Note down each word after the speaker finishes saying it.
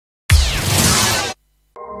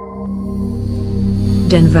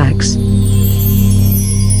Denvax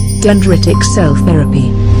Dendritic Cell Therapy.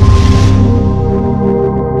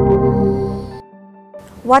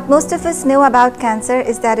 What most of us know about cancer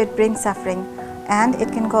is that it brings suffering and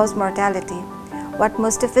it can cause mortality. What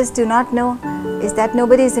most of us do not know is that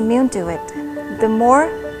nobody is immune to it. The more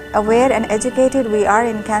aware and educated we are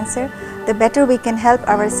in cancer, the better we can help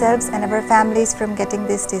ourselves and our families from getting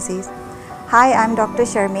this disease. Hi, I'm Dr.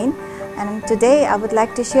 Sharmin, and today I would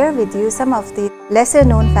like to share with you some of the lesser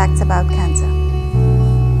known facts about cancer.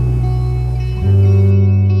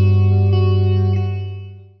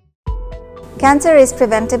 Cancer is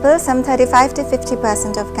preventable. Some 35 to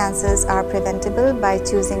 50% of cancers are preventable by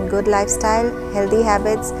choosing good lifestyle, healthy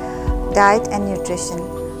habits, diet and nutrition.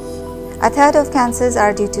 A third of cancers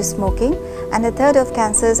are due to smoking, and a third of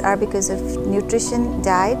cancers are because of nutrition,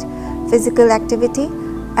 diet, physical activity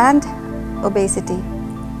and obesity.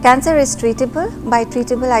 Cancer is treatable. By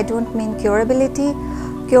treatable, I don't mean curability.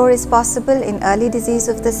 Cure is possible in early disease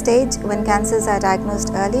of the stage when cancers are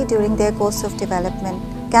diagnosed early during their course of development.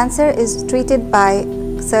 Cancer is treated by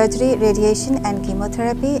surgery, radiation and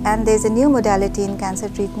chemotherapy, and there is a new modality in cancer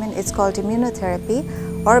treatment. It's called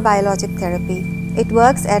immunotherapy or biologic therapy. It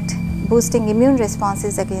works at boosting immune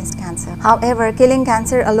responses against cancer. However, killing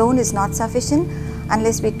cancer alone is not sufficient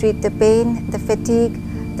unless we treat the pain, the fatigue,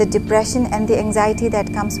 the depression and the anxiety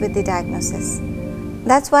that comes with the diagnosis.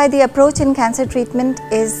 That's why the approach in cancer treatment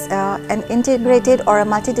is an integrated or a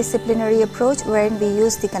multidisciplinary approach wherein we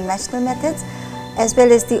use the conventional methods as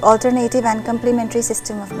well as the alternative and complementary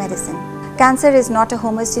system of medicine. Cancer is not a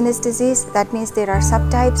homogeneous disease. That means there are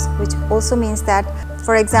subtypes, which also means that,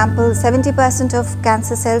 for example, 70% of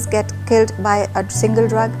cancer cells get killed by a single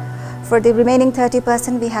drug. For the remaining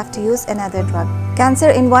 30%, we have to use another drug. Cancer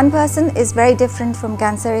in one person is very different from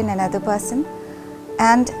cancer in another person.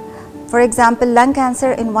 And for example, lung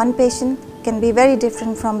cancer in one patient can be very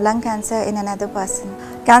different from lung cancer in another person.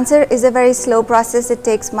 Cancer is a very slow process. It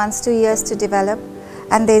takes months to years to develop,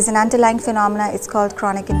 and there is an underlying phenomena. It's called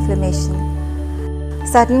chronic inflammation.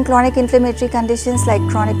 Certain chronic inflammatory conditions like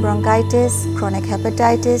chronic bronchitis, chronic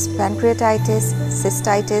hepatitis, pancreatitis,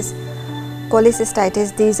 cystitis,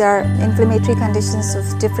 cholecystitis, these are inflammatory conditions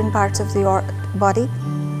of different parts of the body,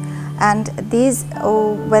 and these,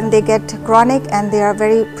 when they get chronic and they are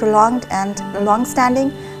very prolonged and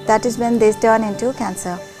long-standing, that is when they turn into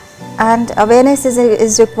cancer. And awareness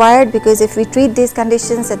is required, because if we treat these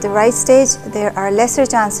conditions at the right stage, there are lesser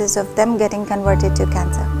chances of them getting converted to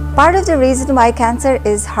cancer. Part of the reason why cancer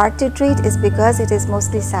is hard to treat is because it is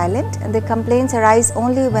mostly silent, and the complaints arise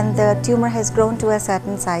only when the tumor has grown to a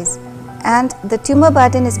certain size. And the tumor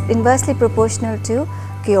burden is inversely proportional to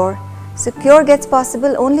cure. So cure gets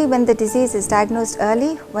possible only when the disease is diagnosed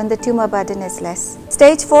early, when the tumor burden is less.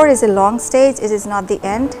 Stage 4 is a long stage. It is not the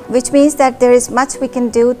end, which means that there is much we can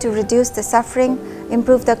do to reduce the suffering,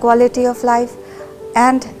 improve the quality of life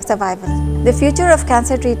and survival. The future of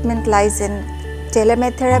cancer treatment lies in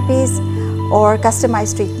tailor-made therapies or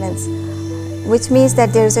customized treatments, which means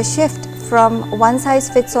that there is a shift from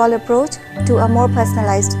one-size-fits-all approach to a more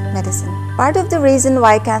personalized medicine. Part of the reason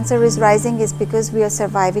why cancer is rising is because we are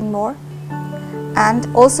surviving more, and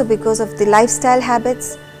also because of the lifestyle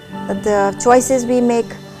habits, the choices we make,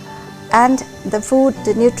 and the food,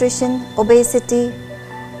 the nutrition, obesity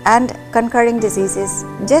and concurring diseases.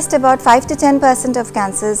 Just about 5 to 10% of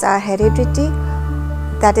cancers are hereditary,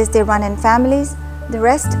 that is, they run in families. The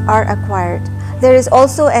rest are acquired. There is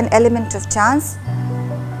also an element of chance.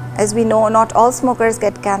 As we know, not all smokers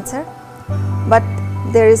get cancer, but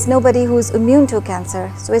there is nobody who is immune to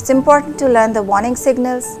cancer. So it's important to learn the warning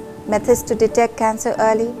signals, methods to detect cancer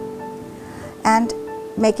early, and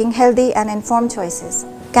making healthy and informed choices.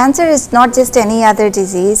 Cancer is not just any other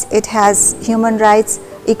disease. It has human rights,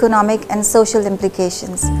 economic and social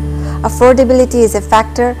implications. Affordability is a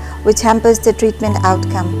factor which hampers the treatment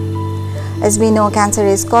outcome. As we know, cancer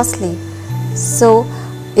is costly. So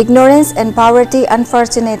ignorance and poverty,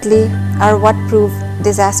 unfortunately, are what prove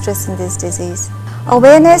disastrous in this disease.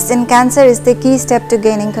 Awareness in cancer is the key step to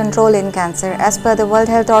gaining control in cancer. As per the World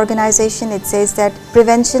Health Organization, it says that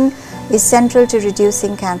prevention is central to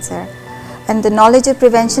reducing cancer. And the knowledge of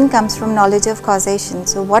prevention comes from knowledge of causation.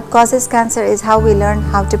 So what causes cancer is how we learn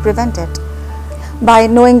how to prevent it. By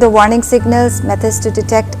knowing the warning signals, methods to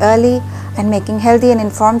detect early, and making healthy and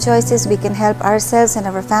informed choices, we can help ourselves and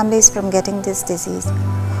our families from getting this disease.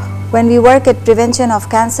 When we work at prevention of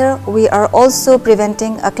cancer, we are also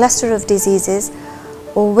preventing a cluster of diseases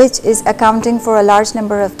which is accounting for a large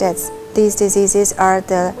number of deaths. These diseases are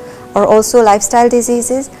also lifestyle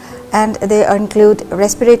diseases, and they include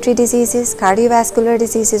respiratory diseases, cardiovascular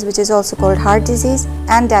diseases, which is also called heart disease,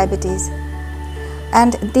 and diabetes.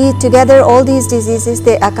 And together all these diseases,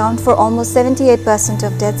 they account for almost 78%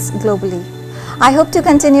 of deaths globally. I hope to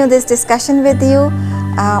continue this discussion with you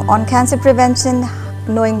on cancer prevention,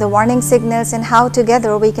 knowing the warning signals and how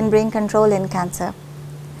together we can bring control in cancer.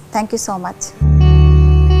 Thank you so much.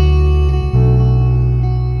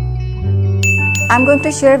 I'm going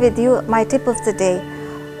to share with you my tip of the day.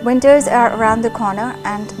 Winters are around the corner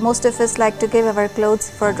and most of us like to give our clothes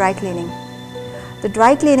for dry cleaning. The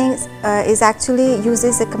dry cleaning is actually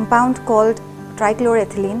uses a compound called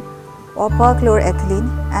trichloroethylene or perchloroethylene,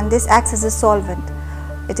 and this acts as a solvent.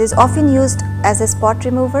 It is often used as a spot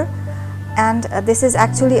remover, and this is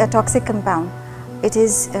actually a toxic compound. It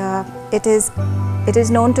is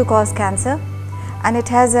known to cause cancer, and it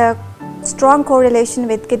has a strong correlation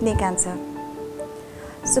with kidney cancer.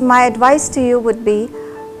 So my advice to you would be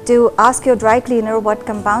to ask your dry cleaner what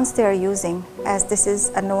compounds they are using, as this is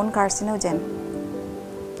a known carcinogen.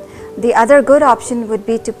 The other good option would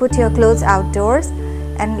be to put your clothes outdoors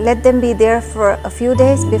and let them be there for a few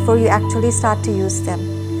days before you actually start to use them.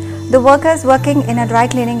 The workers working in a dry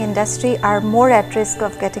cleaning industry are more at risk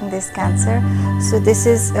of getting this cancer, so this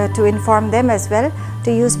is to inform them as well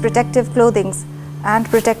to use protective clothing and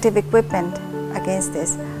protective equipment against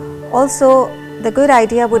this. Also, the good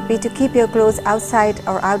idea would be to keep your clothes outside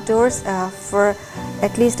or outdoors for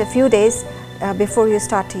at least a few days before you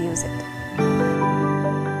start to use it.